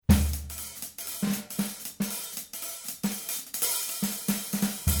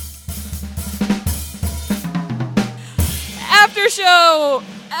show.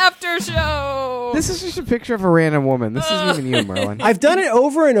 After show. This is just a picture of a random woman. This isn't even you, Merlin. I've done it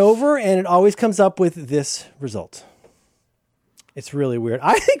over and over, and it always comes up with this result. It's really weird.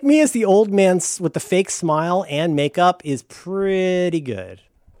 I think me as the old man with the fake smile and makeup is pretty good.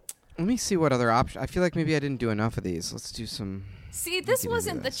 Let me see what other option. I feel like maybe I didn't do enough of these. Let's do some. See, this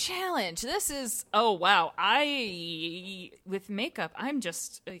wasn't the challenge. This is, oh, wow. With makeup, I'm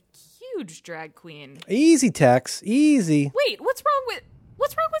just a huge drag queen. Easy, Tex. Easy. Wait, what's wrong with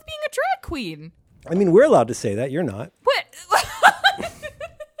being a drag queen? I mean, we're allowed to say that. You're not. What?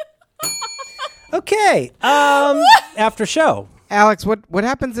 Okay. After show. Alex, what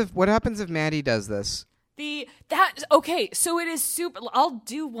happens if Maddie does this? Okay, so it is super. I'll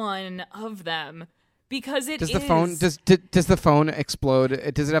do one of them because it does is. Does the phone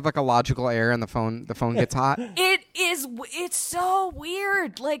explode? Does it have like a logical error and the phone gets hot? It's so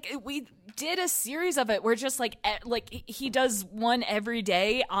weird. Like we did a series of it where just like he does one every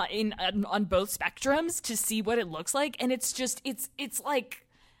day on both spectrums to see what it looks like, and it's just it's like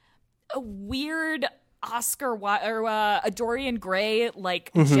a weird Oscar or a Dorian Gray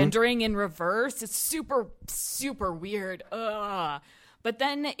gendering in reverse. It's super super weird. Ugh. But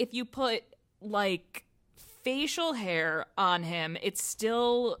then if you put like facial hair on him, it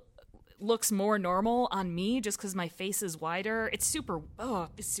still looks more normal on me just because my face is wider. It's super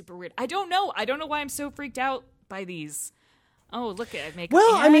weird. I don't know why I'm so freaked out by these. Oh, look at makeup.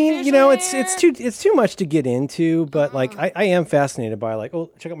 Well, I mean, it's too much to get into, but like I am fascinated by like,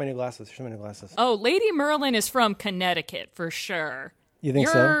 oh, check out my new glasses. Here's my new glasses. Oh, Lady Merlin is from Connecticut for sure. You think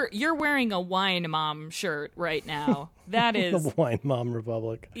so? You're wearing a Wine Mom shirt right now. That is the Wine Mom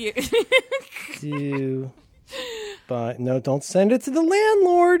Republic. Yeah. But no, don't send it to the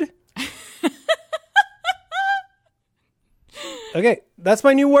landlord. Okay, that's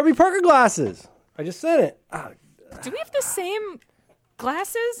my new Warby Parker glasses. I just said it. Do we have the same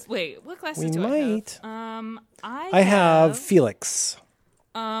glasses? Wait, what glasses do might. I have? I have Felix.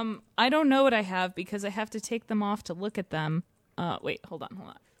 I don't know what I have because I have to take them off to look at them. Wait, hold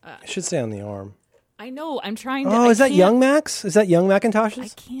on. It should stay on the arm. I know. I'm trying to. Oh, is that Young Max? Is that Young Macintoshes? I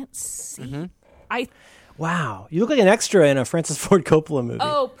can't see. Mm-hmm. Wow, you look like an extra in a Francis Ford Coppola movie.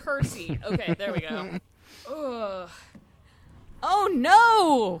 Oh, Percy. Okay, there we go. Ugh. Oh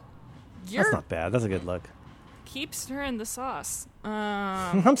no! That's not bad. That's a good look. Keep stirring the sauce.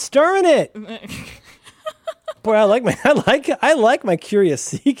 I'm stirring it. Boy, I like my curious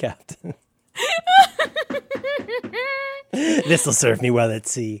sea captain. This will serve me well at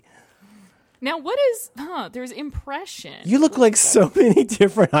sea. Now, what is? There's impression. You look like so many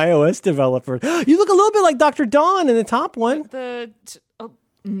different iOS developers. You look a little bit like Dr. Dawn in the top one.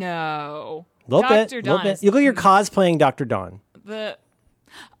 No. A little bit. You look like you're cosplaying Dr. Dawn.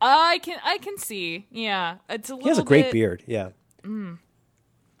 I can see. Yeah, it's a little. He has a great beard. Yeah.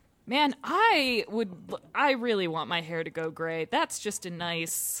 Man, I really want my hair to go gray. That's just a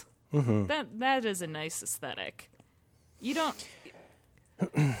nice. That is a nice aesthetic. You don't.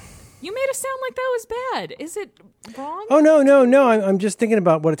 You made it sound like that was bad. Is it wrong? Oh no! I'm just thinking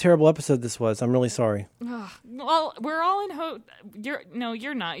about what a terrible episode this was. I'm really sorry. Well, we're all in ho.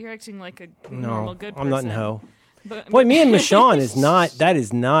 You're not. You're acting like a normal good person. I'm not in ho. Boy, me and Michonne is not. That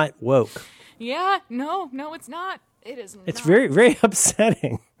is not woke. Yeah, no, it's not. It is. It's very, very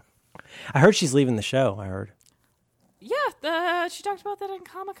upsetting. I heard she's leaving the show. I heard. Yeah, she talked about that in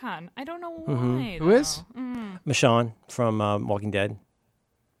Comic-Con. I don't know why. Who is? Michonne from Walking Dead.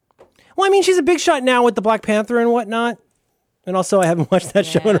 Well, I mean, she's a big shot now with the Black Panther and whatnot. And also, I haven't watched that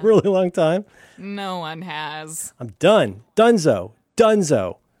show in a really long time. No one has. I'm done. Dunzo.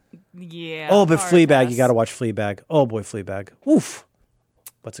 Yeah. Oh, but Fleabag. You got to watch Fleabag. Oh, boy, Fleabag. Oof.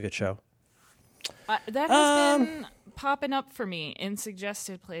 What's a good show? That has been popping up for me in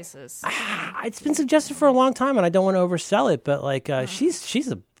suggested places. It's been suggested for a long time, and I don't want to oversell it, but like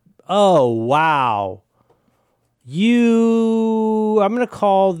she's a... Oh, wow. I'm going to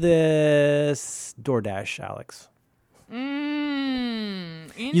call this DoorDash, Alex.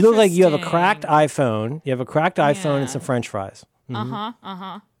 You look like you have a cracked iPhone. You have a cracked iPhone and some French fries.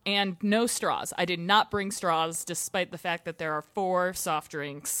 And no straws. I did not bring straws, despite the fact that there are 4 soft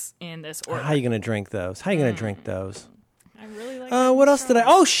drinks in this order. How are you going to drink those? I really like what else did I...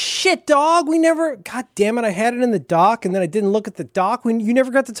 Oh, shit, dog. We never... God damn it. I had it in the doc, and then I didn't look at the doc. You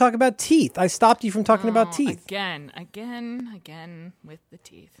never got to talk about teeth. I stopped you from talking about teeth. Again with the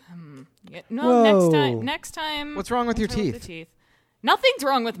teeth. Yeah, Whoa. next time... What's wrong with your teeth? Nothing's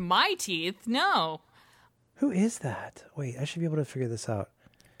wrong with my teeth. No. Who is that? Wait, I should be able to figure this out.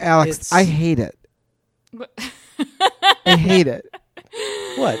 Alex, I hate it. I hate it.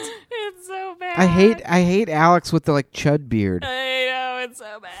 What? It's so bad. I hate Alex with the like chud beard. I it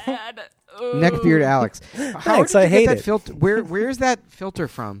so bad. Neckbeard Alex. Thanks, I hate it. Filter? Where's that filter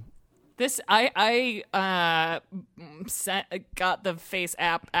from? This I got the Face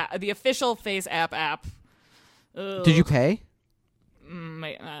app, the official Face app. Ugh. Did you pay?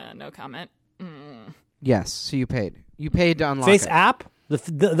 No comment. Yes, so you paid. You paid to unlock Face it. app?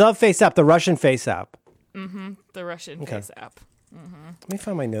 The Face app, the Russian Face app. Mm-hmm. The Russian Face app. Mm-hmm. Let me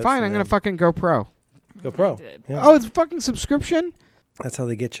find my notes. Fine, I'm going to fucking go pro. Go pro. Yeah. Oh, it's a fucking subscription? That's how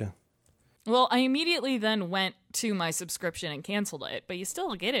they get you. Well, I immediately then went to my subscription and canceled it, but you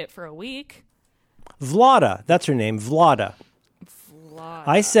still get it for a week. Vlada, that's her name, Vlada.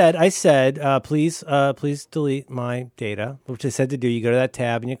 I said, please delete my data, which I said to do. You go to that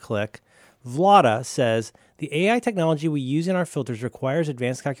tab and you click. Vlada says, the AI technology we use in our filters requires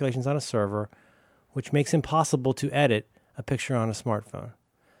advanced calculations on a server, which makes it impossible to edit a picture on a smartphone.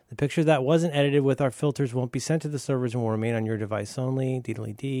 The picture that wasn't edited with our filters won't be sent to the servers and will remain on your device only.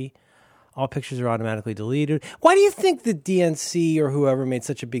 D. All pictures are automatically deleted. Why do you think the DNC or whoever made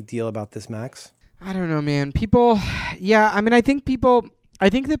such a big deal about this, Max? I don't know, man. People, yeah, I mean, I think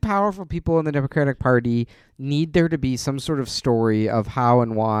the powerful people in the Democratic Party need there to be some sort of story of how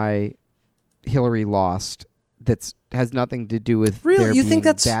and why Hillary lost that has nothing to do with really? their You being think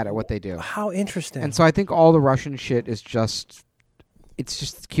that's bad at what they do. How interesting. And so I think all the Russian shit is just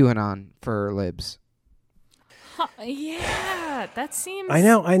QAnon for libs. Yeah, that seems. I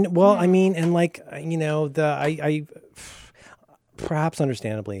know. Well, I mean, and like, you know, I perhaps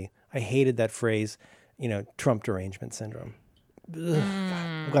understandably, I hated that phrase, you know, Trump derangement syndrome. God,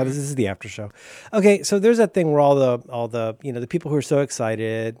 I'm glad this is the after show. Okay, so there's that thing where all the you know, the people who are so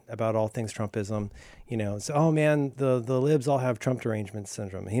excited about all things Trumpism, you know, so oh man, the libs all have Trump derangement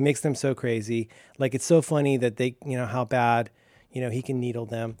syndrome. He makes them so crazy. Like it's so funny that they, you know, how bad, you know, he can needle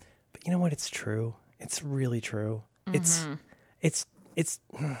them. But you know what? It's true. It's really true. Mm-hmm. It's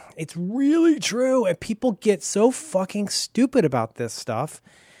really true. And people get so fucking stupid about this stuff,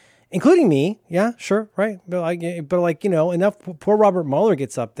 including me. Yeah, sure. Right. But like, you know, enough. Poor Robert Mueller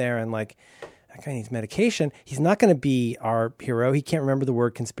gets up there and like, that guy needs medication. He's not going to be our hero. He can't remember the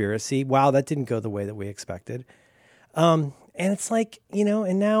word conspiracy. Wow. That didn't go the way that we expected. And it's like, you know,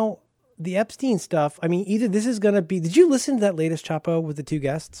 and now the Epstein stuff. I mean, either this is going to be, did you listen to that latest Chapo with the two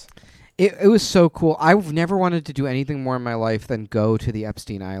guests? It was so cool. I've never wanted to do anything more in my life than go to the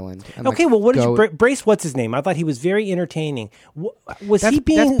Epstein Island. And okay, well, what did you Brace? What's his name? I thought he was very entertaining. Was he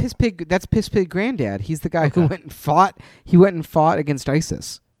being? That's Piss Pig Granddad. He's the guy who went and fought. He went and fought against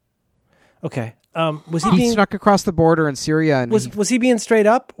ISIS. Okay. Was he? He being, snuck across the border in Syria. And was he being straight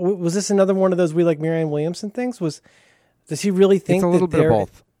up? Was this another one of those We Like Marianne Williamson things? Does he really think it's a little bit of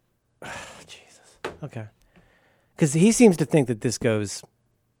both? Jesus. Okay. Because he seems to think that this goes.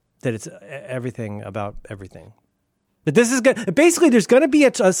 That it's everything about everything. That this is good. Basically, there's going to be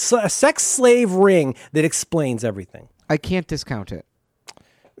a sex slave ring that explains everything. I can't discount it.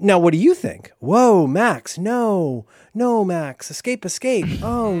 Now, what do you think? Whoa, Max! No, Max! Escape!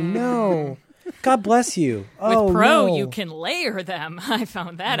 Oh no! God bless you. With Pro, you can layer them. I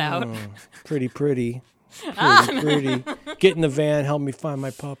found that out. Pretty. Get in the van. Help me find my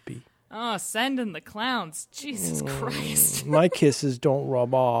puppy. Oh, send in the clowns. Jesus Christ. My kisses don't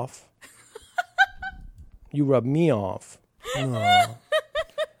rub off. You rub me off. Oh.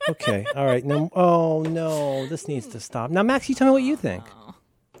 Okay. All right. No. Oh, no. This needs to stop. Now, Max, you tell me what you think.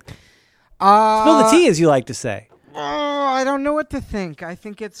 Spill the tea, as you like to say. Oh, I don't know what to think. I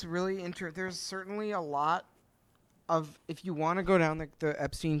think it's really There's certainly a lot of, if you want to go down the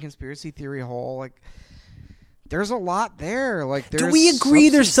Epstein conspiracy theory hole, like, there's a lot there. Like, do we agree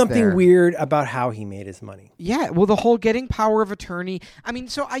there's something weird about how he made his money? Yeah. Well, the whole getting power of attorney. I mean,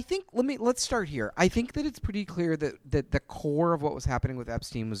 so I think let's start here. I think that it's pretty clear that the core of what was happening with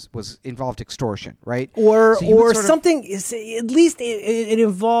Epstein was involved extortion, right? Or something is at least it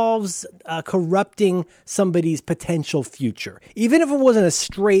involves corrupting somebody's potential future, even if it wasn't a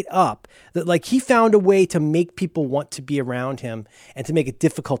straight up. That like he found a way to make people want to be around him and to make it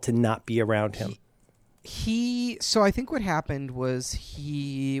difficult to not be around him. So I think what happened was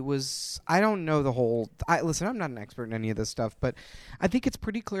I don't know the whole, listen, I'm not an expert in any of this stuff, but I think it's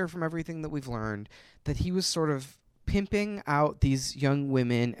pretty clear from everything that we've learned that he was sort of pimping out these young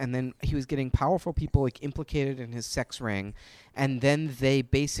women, and then he was getting powerful people like implicated in his sex ring, and then they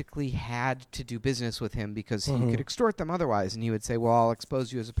basically had to do business with him because he could extort them otherwise, and he would say, well, I'll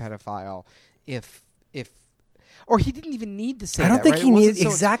expose you as a pedophile if Or he didn't even need to say I don't that, think right? he needed It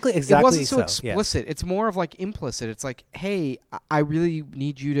exactly. wasn't so Yeah. explicit. It's more of like implicit. It's like, hey, I really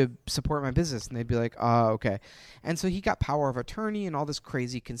need you to support my business. And they'd be like, oh, okay. And so he got power of attorney and all this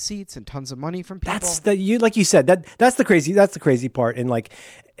crazy conceits and tons of money from people. Like you said, that's the crazy part. And like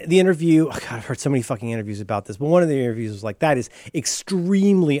the interview, oh God, I've heard so many fucking interviews about this, but one of the interviews was like, that is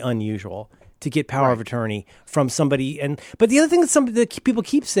extremely unusual to get power of attorney from somebody. But the other thing that people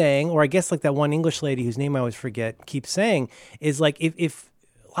keep saying, or I guess like that one English lady whose name I always forget keeps saying, is like if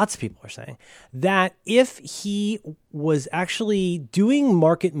lots of people are saying that if he was actually doing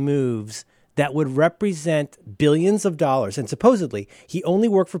market moves that would represent billions of dollars, and supposedly he only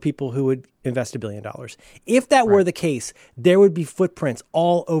worked for people who would invest $1 billion. If that were the case, there would be footprints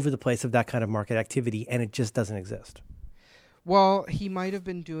all over the place of that kind of market activity, and it just doesn't exist. Well, he might have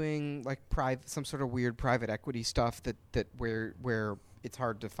been doing like some sort of weird private equity stuff that where it's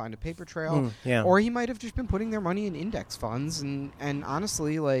hard to find a paper trail. Or he might have just been putting their money in index funds. And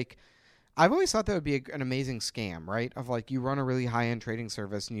honestly, like, I've always thought that would be an amazing scam, right? Of like, you run a really high-end trading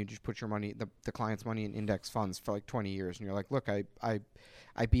service and you just put your money, the client's money in index funds for like 20 years. And you're like, look,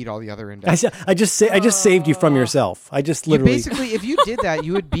 I beat all the other index. I just saved you from yourself. I just literally. Basically, if you did that,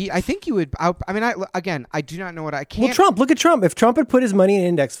 you would beat. I think you would. I mean, I do not know what I can't. Well, Trump. Look at Trump. If Trump had put his money in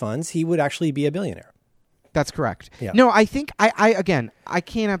index funds, he would actually be a billionaire. That's correct. Yeah. No, I think I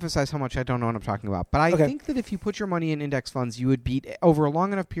can't emphasize how much I don't know what I'm talking about. But I think that if you put your money in index funds, you would beat over a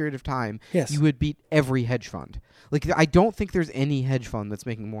long enough period of time. Yes. You would beat every hedge fund. Like, I don't think there's any hedge fund that's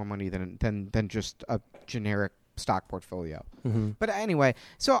making more money than just a generic stock portfolio. Mm-hmm. But anyway,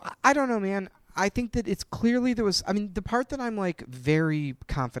 so I don't know, man. I think that it's clearly the part that I'm like very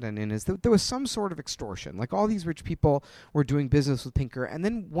confident in is that there was some sort of extortion. Like, all these rich people were doing business with Pinker, and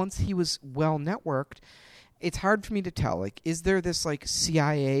then once he was well networked, it's hard for me to tell. Like, is there this like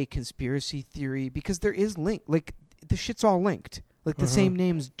CIA conspiracy theory? Because there is the shit's all linked. Like, the same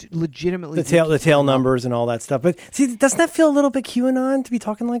names legitimately. The tail numbers and all that stuff. But see, doesn't that feel a little bit QAnon to be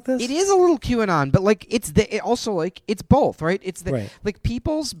talking like this? It is a little QAnon, but like it's both, right? It's like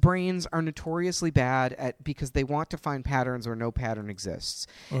people's brains are notoriously bad at because they want to find patterns where no pattern exists.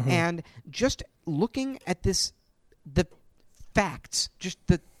 Mm-hmm. And just looking at the facts, just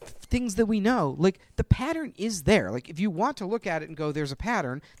the things that we know, like the pattern is there. Like, if you want to look at it and go, there's a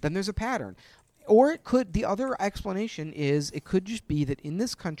pattern, then there's a pattern. Or the other explanation is it could just be that in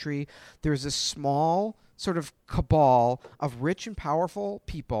this country there's a small sort of cabal of rich and powerful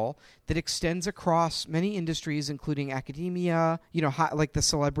people that extends across many industries, including academia, like the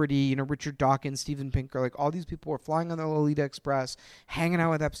celebrity, Richard Dawkins, Steven Pinker, like all these people were flying on the Lolita Express, hanging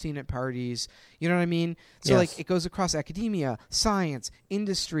out with Epstein at parties. You know what I mean? So like it goes across academia, science,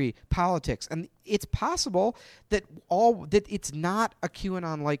 industry, politics, and it's possible that it's not a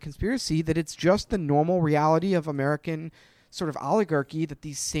QAnon-like conspiracy, that it's just the normal reality of American sort of oligarchy, that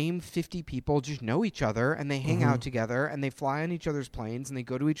these same 50 people just know each other and they hang out together and they fly on each other's planes and they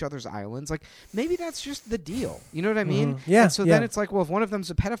go to each other's islands. Like, maybe that's just the deal. You know what I mean? Yeah. And so then it's like, well, if one of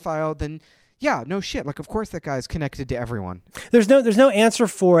them's a pedophile, then yeah, no shit. Like, of course that guy's connected to everyone. There's no answer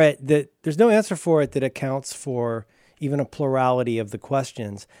for it that accounts for even a plurality of the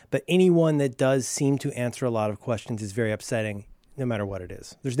questions. But anyone that does seem to answer a lot of questions is very upsetting, no matter what it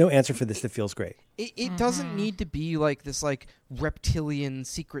is. There's no answer for this that feels great. It doesn't need to be like this like reptilian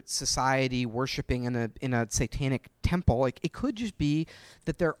secret society worshiping in a satanic temple. Like, it could just be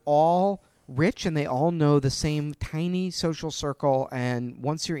that they're all rich and they all know the same tiny social circle, and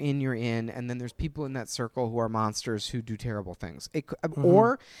once you're in, and then there's people in that circle who are monsters who do terrible things.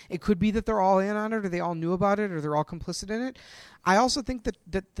 Or it could be that they're all in on it, or they all knew about it, or they're all complicit in it. I also think that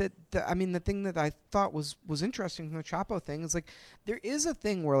the thing that I thought was interesting from the Chapo thing is like, there is a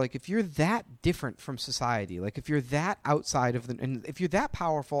thing where like, if you're that different from society, like if you're that outside of and if you're that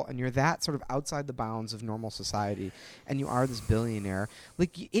powerful and you're that sort of outside the bounds of normal society, and you are this billionaire,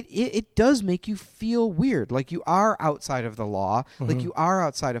 like it does make you feel weird. Like, you are outside of the law, like you are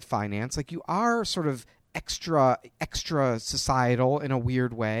outside of finance, like you are sort of extra societal in a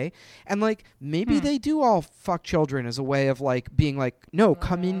weird way, and like maybe they do all fuck children as a way of like being like, no,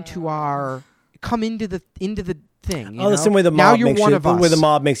 come into the thing. The same way the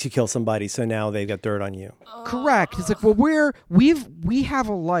mob makes you kill somebody, so now they've got dirt on you. Correct. It's like, well, we have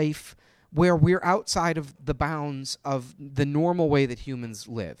a life where we're outside of the bounds of the normal way that humans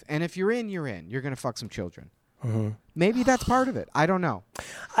live, and if you're in, you're going to fuck some children. Maybe that's part of it. I don't know.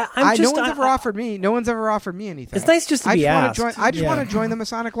 No one's ever offered me. No one's ever offered me anything. It's nice just to be asked. I just want to join the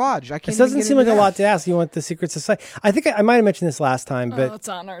Masonic Lodge. I can't. It doesn't seem like a lot to ask. You want the secret society? I think I might have mentioned this last time, but it's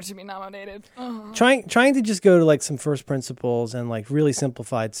an honor to be nominated. Trying to just go to like some first principles and like really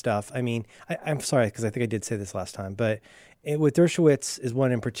simplified stuff. I mean, I'm sorry because I think I did say this last time, but with Dershowitz is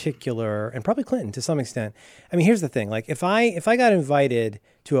one in particular, and probably Clinton to some extent. I mean, here's the thing: like if I got invited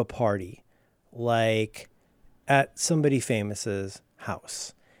to a party, like at somebody famous's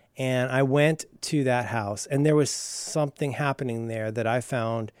house, and I went to that house, and there was something happening there that I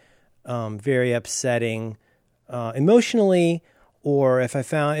found very upsetting emotionally, or if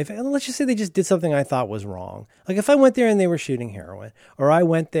let's just say they just did something I thought was wrong. Like if I went there and they were shooting heroin, or I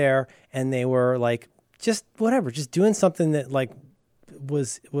went there and they were like just whatever, just doing something that like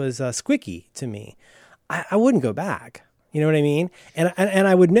was squicky to me, I wouldn't go back. You know what I mean? And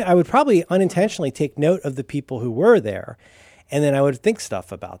I would probably unintentionally take note of the people who were there, and then I would think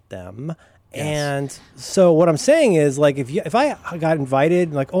stuff about them. Yes. And so what I'm saying is, like, if I got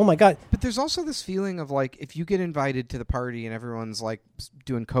invited, like, oh my God. But there's also this feeling of like, if you get invited to the party and everyone's like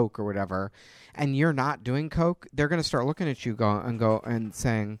doing coke or whatever, and you're not doing coke, they're going to start looking at you and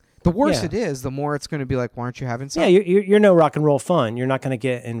saying, the worse it is, the more it's going to be like, why aren't you having some? Yeah, you're no rock and roll fun. You're not going to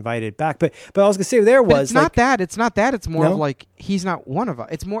get invited back. But I was going to say it's not that. It's not that. It's more of like, he's not one of us.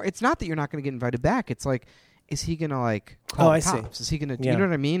 It's not that you're not going to get invited back. It's like, is he going to like call the cops? Is he going to, you know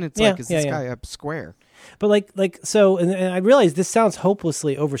what I mean? It's like, is this guy up square? But so, and I realize this sounds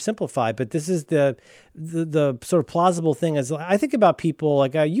hopelessly oversimplified, but this is the sort of plausible thing. As I think about people,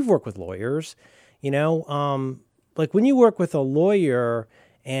 like you've worked with lawyers, like when you work with a lawyer,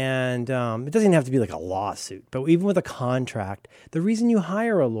 and it doesn't have to be like a lawsuit, but even with a contract, the reason you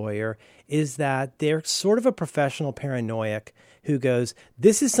hire a lawyer is that they're sort of a professional paranoiac who goes,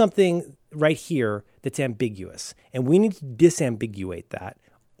 this is something right here that's ambiguous, and we need to disambiguate that,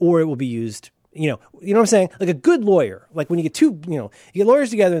 or it will be used. You know what I'm saying? Like a good lawyer, like when you get you get lawyers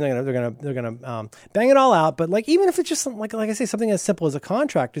together and they're gonna bang it all out. But like even if it's just like I say, something as simple as a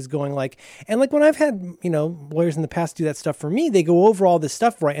contract is going like, and like when I've had lawyers in the past do that stuff for me, they go over all this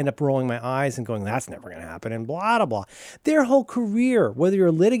stuff where I end up rolling my eyes and going, that's never gonna happen, and blah blah blah. Their whole career, whether you're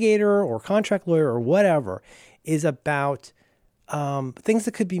a litigator or contract lawyer or whatever, is about things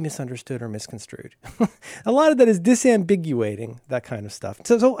that could be misunderstood or misconstrued. A lot of that is disambiguating that kind of stuff.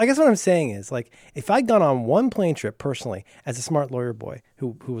 So I guess what I'm saying is, like, if I'd gone on one plane trip personally as a smart lawyer boy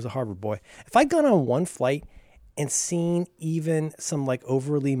who was a Harvard boy, if I'd gone on one flight and seen even some like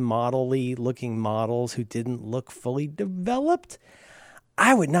overly model-y looking models who didn't look fully developed,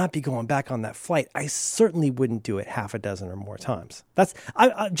 I would not be going back on that flight. I certainly wouldn't do it half a dozen or more times. That's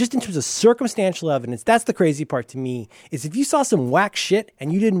just in terms of circumstantial evidence. That's the crazy part to me, is if you saw some whack shit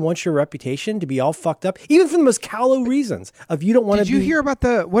and you didn't want your reputation to be all fucked up, even for the most callow reasons of you don't want to. Did you hear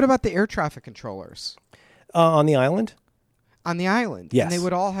about what about the air traffic controllers on the island? On the island, yes. And they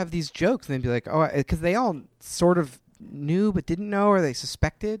would all have these jokes, and they'd be like, "Oh," because they all sort of knew but didn't know, or they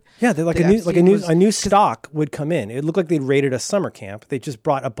suspected. Yeah, they're a new stock would come in. It looked like they'd raided a summer camp. They just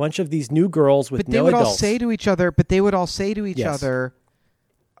brought a bunch of these new girls with no adults. But they would all say to each other,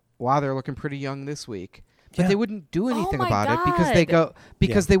 "Wow, they're looking pretty young this week." But they wouldn't do anything about it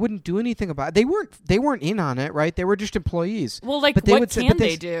because they wouldn't do anything about it. They weren't in on it, right? They were just employees. Well, like, what can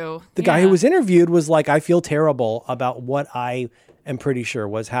they do? The guy who was interviewed was like, I feel terrible about what I am pretty sure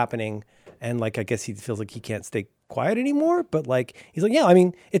was happening. And like, I guess he feels like he can't stay quiet anymore. But like, he's like, yeah, I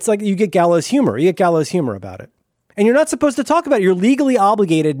mean, it's like you get gallows humor. You get gallows humor about it. And you're not supposed to talk about it. You're legally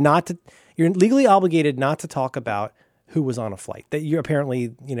obligated not to talk about who was on a flight. That you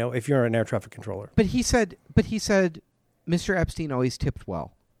apparently, if you're an air traffic controller. But he said, Mr. Epstein always tipped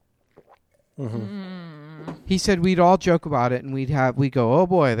well. Mm-hmm. He said we'd all joke about it, and we'd go, oh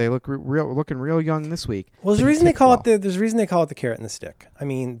boy, they looking real young this week. Well, there's a reason they call it the carrot and the stick. I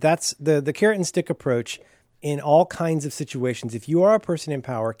mean, that's the carrot and stick approach in all kinds of situations. If you are a person in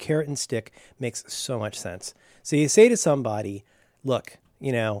power, carrot and stick makes so much sense. So you say to somebody, look,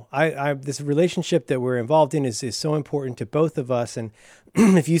 this relationship that we're involved in is so important to both of us. And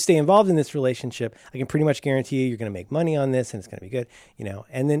if you stay involved in this relationship, I can pretty much guarantee you're going to make money on this and it's going to be good,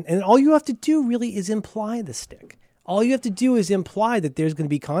 and all you have to do really is imply the stick. All you have to do is imply that there's going to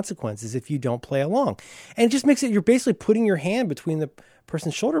be consequences if you don't play along. And it just makes it, you're basically putting your hand between the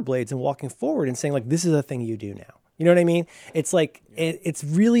person's shoulder blades and walking forward and saying like, this is a thing you do now. You know what I mean? It's like, it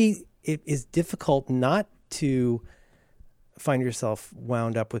is difficult not to find yourself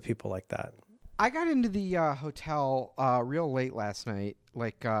wound up with people like that. I got into the hotel real late last night,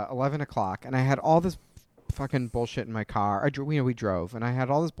 like 11 o'clock, and I had all this fucking bullshit in my car. We drove, and I had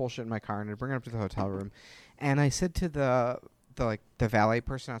all this bullshit in my car, and I bring it up to the hotel room, and I said to the valet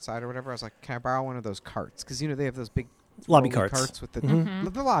person outside or whatever, I was like, "Can I borrow one of those carts?" Because they have those big lobby carts with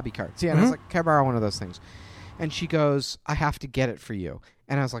the lobby carts. Yeah, and I was like, "Can I borrow one of those things?" And she goes, "I have to get it for you."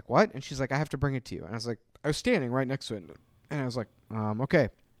 And I was like, "What?" And she's like, "I have to bring it to you." And I was like, I was standing right next to it, and I was like, "Okay."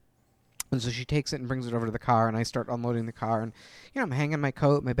 And so she takes it and brings it over to the car, and I start unloading the car. And, I'm hanging my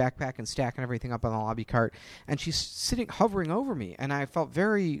coat, my backpack, and stacking everything up on the lobby cart. And she's hovering over me. And I felt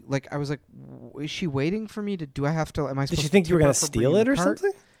very, I was like, is she waiting for me to, am I supposed to? Did she think you were going to steal it or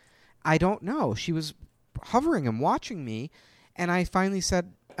something? I don't know. She was hovering and watching me. And I finally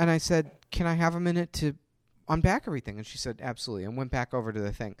said, "Can I have a minute to unpack everything?" And she said, "Absolutely," and went back over to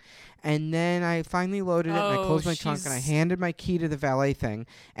the thing. And then I finally loaded it, and I closed my trunk, and I handed my key to the valet thing,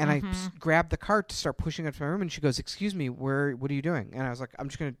 and I grabbed the cart to start pushing it to my room, and she goes, "Excuse me, what are you doing?" And I was like, "I'm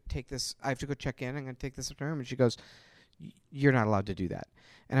just going to take this. I have to go check in. I'm going to take this up to my room." And she goes, "You're not allowed to do that."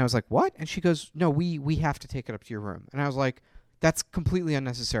 And I was like, "What?" And she goes, "No, we have to take it up to your room." And I was like, "That's completely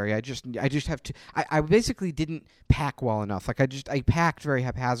unnecessary. I just have to." I basically didn't pack well enough. I packed very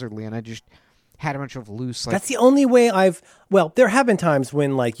haphazardly, and I just had a bunch of loose. That's the only way there have been times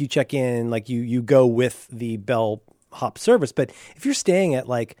when you check in, you go with the bellhop service. But if you're staying at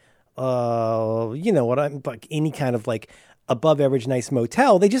any kind of above average nice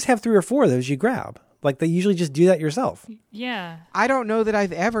motel, they just have 3 or 4 of those you grab. They usually just do that yourself. Yeah. I don't know that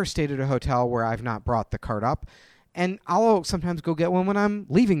I've ever stayed at a hotel where I've not brought the cart up. And I'll sometimes go get one when I'm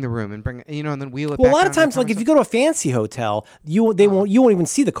leaving the room and bring it, and then wheel it back. Well, a lot of times, if you go to a fancy hotel, you won't even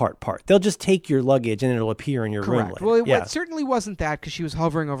see the cart part. They'll just take your luggage and it'll appear in your room later. Well, it certainly wasn't that, because she was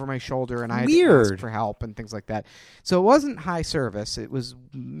hovering over my shoulder and I had to ask for help and things like that. So it wasn't high service; it was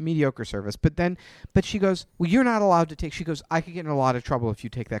mediocre service. But she goes, "Well, you're not allowed to take." She goes, "I could get in a lot of trouble if you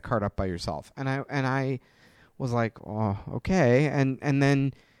take that cart up by yourself." And I was like, "Oh, okay." And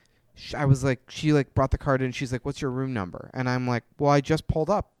then I was like, she brought the card in. She's like, "What's your room number?" And I'm like, "Well, I just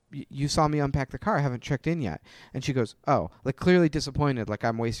pulled up. You saw me unpack the car. I haven't checked in yet." And she goes, "Oh," clearly disappointed,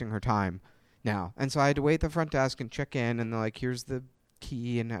 I'm wasting her time now. And so I had to wait at the front desk and check in, and they're like, "Here's the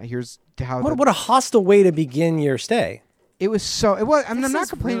key, and here's how." What a hostile way to begin your stay. It was so. It was. I mean, I'm not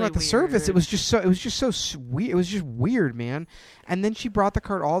complaining about the service. It was just so. It was just so weird. It was just weird, man. And then she brought the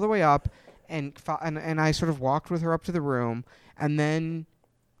cart all the way up, and I sort of walked with her up to the room, and then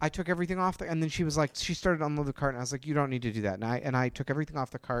I took everything off there, and then she was like, she started to unload the cart, and I was like, "You don't need to do that." And I took everything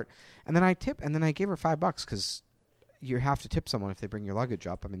off the cart, and then I gave her $5 because you have to tip someone if they bring your luggage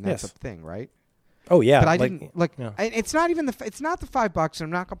up. I mean, that's a thing, right? Oh yeah, but I didn't It's not even it's not the $5.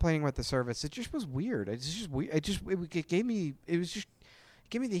 I'm not complaining about the service. It just was weird. It's just weird. It gave me the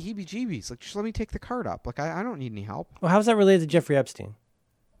heebie-jeebies. Just let me take the cart up. I don't need any help. Well, how's that related to Jeffrey Epstein?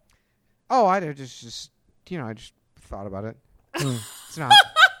 Oh, I just I just thought about it. It's not.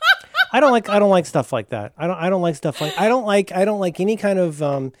 I don't like stuff like that. I don't like any kind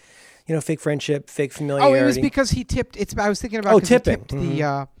of fake friendship, fake familiarity. Oh, it was because he tipped. I was thinking about tipping.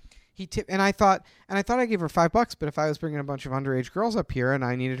 He tipped, and I thought I gave her $5. But if I was bringing a bunch of underage girls up here and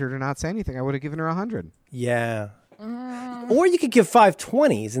I needed her to not say anything, I would have given her 100. Yeah. Or you could give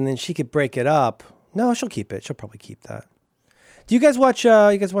 520s and then she could break it up. No, she'll keep it. She'll probably keep that. Do you guys watch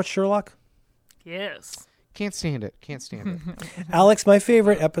Sherlock? Yes. Can't stand it. Alex, my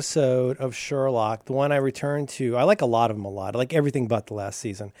favorite episode of Sherlock, the one I return to, I like a lot of them a lot. I like everything but the last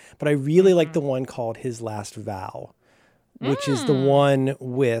season. But I really like the one called His Last Vow, which is the one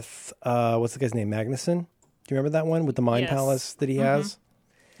with, what's the guy's name, Magnuson? Do you remember that one with the Mind Palace that he has?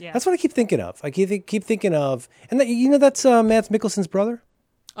 Yeah. That's what I keep thinking of. I keep thinking of, and that's Mads Mikkelsen's brother?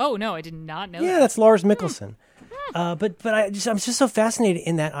 Oh, no, I did not know that. Yeah, that's Lars Mikkelsen. But I'm just so fascinated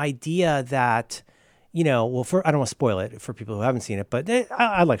in that idea that, I don't want to spoil it for people who haven't seen it, but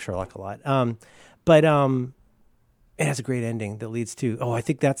I like Sherlock a lot. But it has a great ending that leads to, I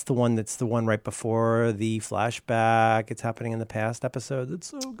think that's the one right before the flashback. It's happening in the past episode. It's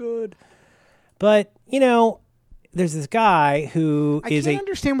so good. But, there's this guy who I can't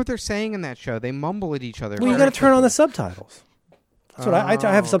understand what they're saying in that show. They mumble at each other. Well, you got to turn on the subtitles. That's what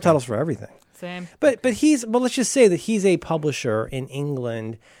I have subtitles for everything. Same. But let's just say that he's a publisher in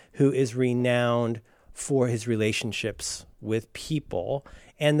England who is renowned for his relationships with people,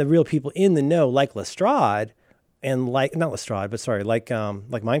 and the real people in the know, like Lestrade, and like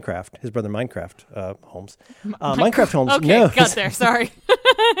Minecraft, his brother Minecraft Holmes. Minecraft Holmes. Okay, knows. got there. Sorry,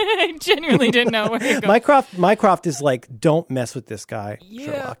 I genuinely didn't know where you're going. Mycroft is like, don't mess with this guy,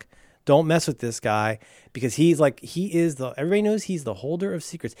 Sherlock. Don't mess with this guy because everybody knows he's the holder of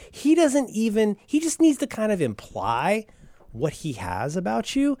secrets. He just needs to kind of imply what he has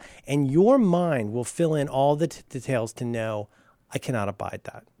about you, and your mind will fill in all the details to know, I cannot abide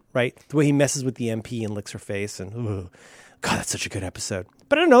that, right? The way he messes with the MP and licks her face, and ugh. God, that's such a good episode.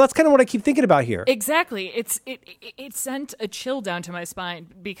 But I don't know, that's kind of what I keep thinking about here. Exactly. It sent a chill down to my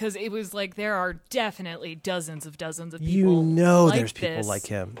spine because it was like there are definitely dozens of people. You know like there's people this. like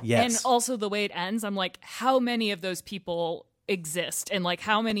him. Yes. And also the way it ends, I'm like, how many of those people exist, and like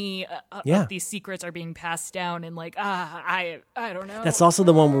how many of these secrets are being passed down, and like I don't know. That's also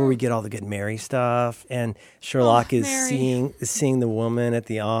the one where we get all the good Mary stuff, and Sherlock is seeing the woman at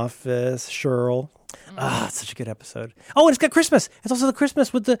the office, Cheryl. It's such a good episode. Oh, and it's got Christmas. It's also the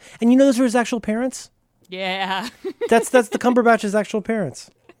Christmas with and you know those are his actual parents? Yeah. That's the Cumberbatch's actual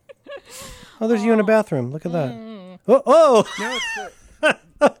parents. Oh, there's you in a bathroom. Look at that. Oh. No,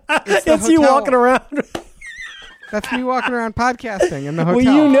 it's That's you walking around. That's me walking around podcasting in the hotel.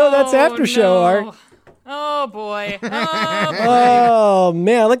 Well, you know that's after show art. Oh boy. Oh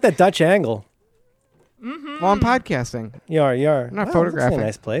man, I like that Dutch angle. Well, I'm podcasting. You are. I'm not photographing. That's a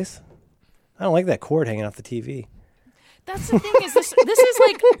nice place. I don't like that cord hanging off the TV. That's the thing. Is this is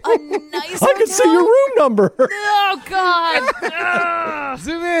like a nice I can see your room number. Oh God.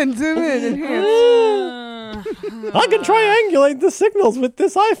 Zoom in, enhance. I can triangulate the signals with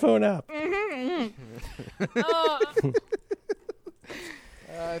this iPhone app.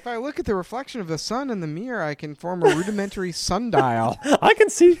 If I look at the reflection of the sun in the mirror, I can form a rudimentary sundial. I can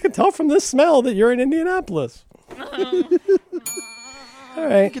tell from this smell that you're in Indianapolis. All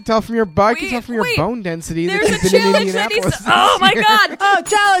right. I can tell from your butt. I can tell from your bone density that There's you've a been in challenge Indianapolis. Oh my God! Oh,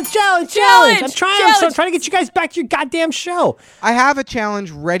 challenge! I'm trying to get you guys back to your goddamn show. I have a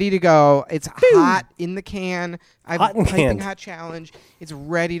challenge ready to go. It's hot in the can. Hot and canned. Hot challenge. It's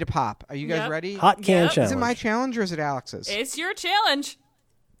ready to pop. Are you guys ready? Hot can challenge. Is it my challenge or is it Alex's? It's your challenge.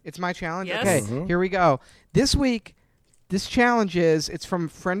 It's my challenge? Yes. Okay, Here we go. This week, this challenge it's from a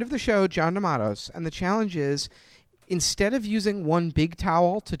friend of the show, John D'Amatos, and the challenge is, instead of using one big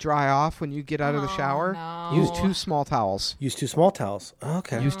towel to dry off when you get out of the shower, use 2 small towels. Use 2 small towels.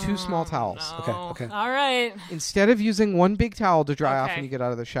 Okay. Use 2 small towels. Okay. All right. Instead of using one big towel to dry off when you get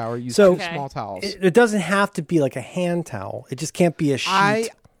out of the shower, use 2 small towels. It doesn't have to be like a hand towel. It just can't be a sheet.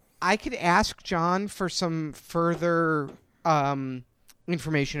 I could ask John for some further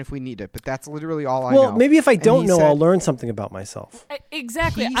information if we need it, but that's literally all I know. Well, maybe if I don't know, I'll learn something about myself.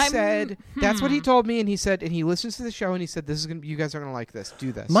 Exactly. He said that's what he told me, and he said, and he listens to the show, and he said, you guys are gonna like this.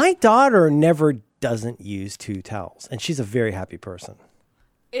 Do this. My daughter never doesn't use 2 towels, and she's a very happy person.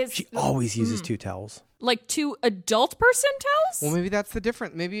 She always uses 2 towels. Like 2 adult person towels? Well, maybe that's the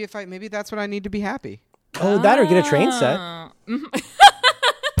difference. Maybe that's what I need to be happy. Oh, that or get a train set.